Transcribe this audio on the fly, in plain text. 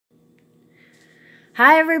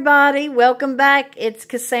Hi everybody, welcome back. It's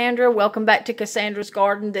Cassandra. Welcome back to Cassandra's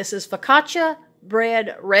Garden. This is Focaccia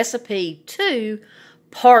bread recipe 2,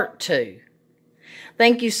 part 2.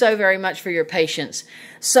 Thank you so very much for your patience.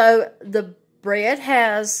 So the bread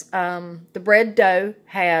dough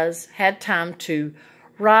has had time to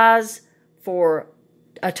rise for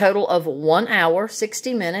a total of 1 hour,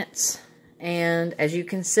 60 minutes. And as you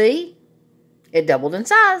can see, it doubled in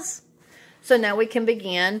size. So now we can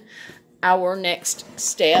begin our next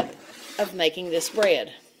step of making this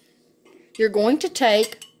bread. You're going to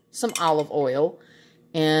take some olive oil,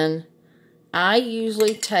 and I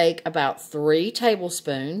usually take about 3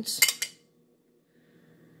 tablespoons.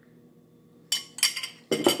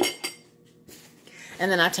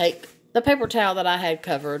 And then I take the paper towel that I had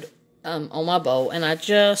covered on my bowl, and I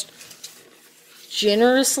just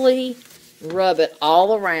generously rub it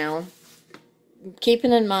all around,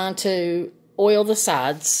 keeping in mind to oil the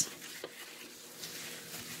sides.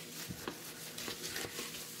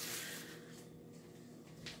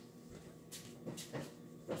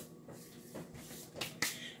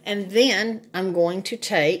 And then I'm going to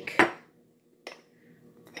take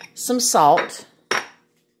some salt,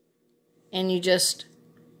 and you just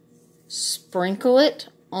sprinkle it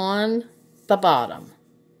on the bottom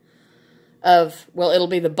of, well, it'll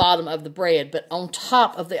be the bottom of the bread, but on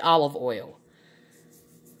top of the olive oil.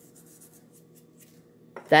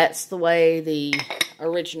 That's the way the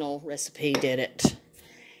original recipe did it.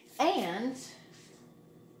 And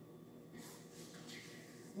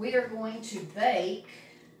we are going to bake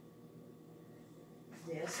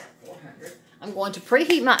this at 400. I'm going to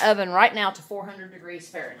preheat my oven right now to 400 degrees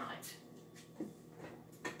Fahrenheit.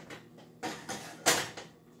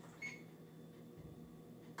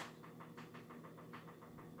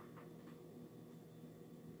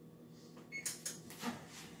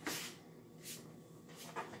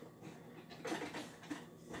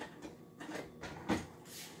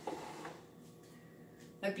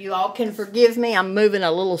 Hope you all can forgive me. I'm moving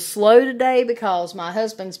a little slow today because my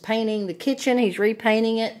husband's painting the kitchen. He's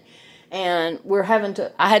repainting it, and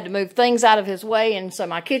I had to move things out of his way, and so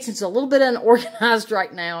my kitchen's a little bit unorganized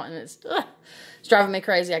right now, and it's driving me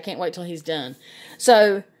crazy. I can't wait till he's done.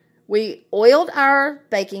 So we oiled our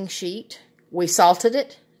baking sheet. We salted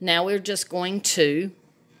it. Now we're just going to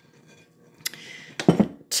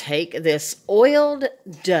take this oiled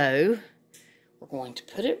dough. We're going to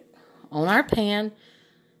put it on our pan.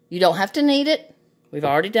 You don't have to knead it. We've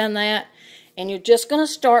already done that. And you're just going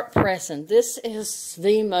to start pressing. This is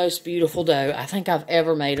the most beautiful dough I think I've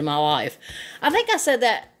ever made in my life. I think I said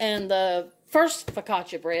that in the first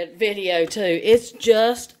focaccia bread video too. It's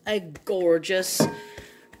just a gorgeous,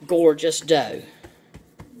 gorgeous dough.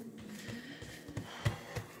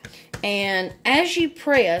 And as you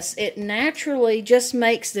press, it naturally just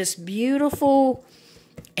makes this beautiful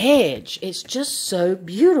edge. It's just so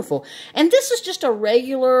beautiful. And this is just a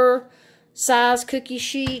regular size cookie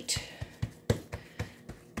sheet.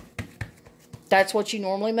 That's what you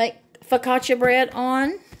normally make focaccia bread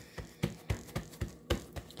on.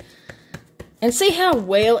 And see how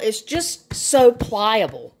well it's just so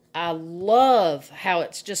pliable. I love how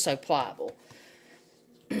it's just so pliable.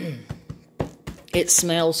 It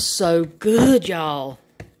smells so good, y'all.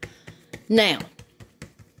 Now,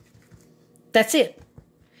 that's it.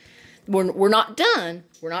 We're not done.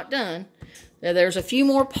 We're not done. Now, there's a few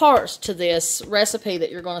more parts to this recipe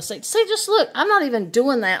that you're going to see. See, just look. I'm not even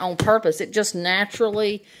doing that on purpose. It just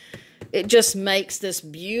naturally, it just makes this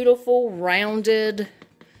beautiful, rounded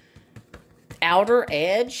outer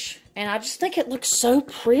edge. And I just think it looks so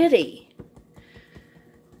pretty.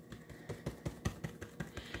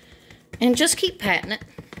 And just keep patting it.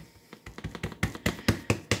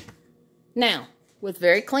 Now, with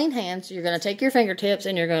very clean hands, you're going to take your fingertips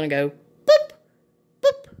and you're going to go boop,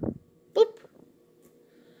 boop, boop.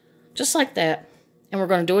 Just like that. And we're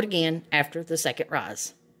going to do it again after the second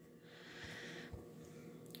rise.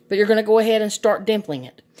 But you're going to go ahead and start dimpling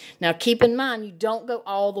it. Now, keep in mind, you don't go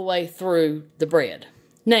all the way through the bread.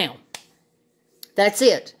 Now, that's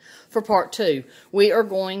it for part 2. We are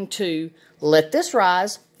going to let this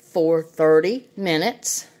rise for 30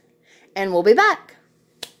 minutes, and we'll be back.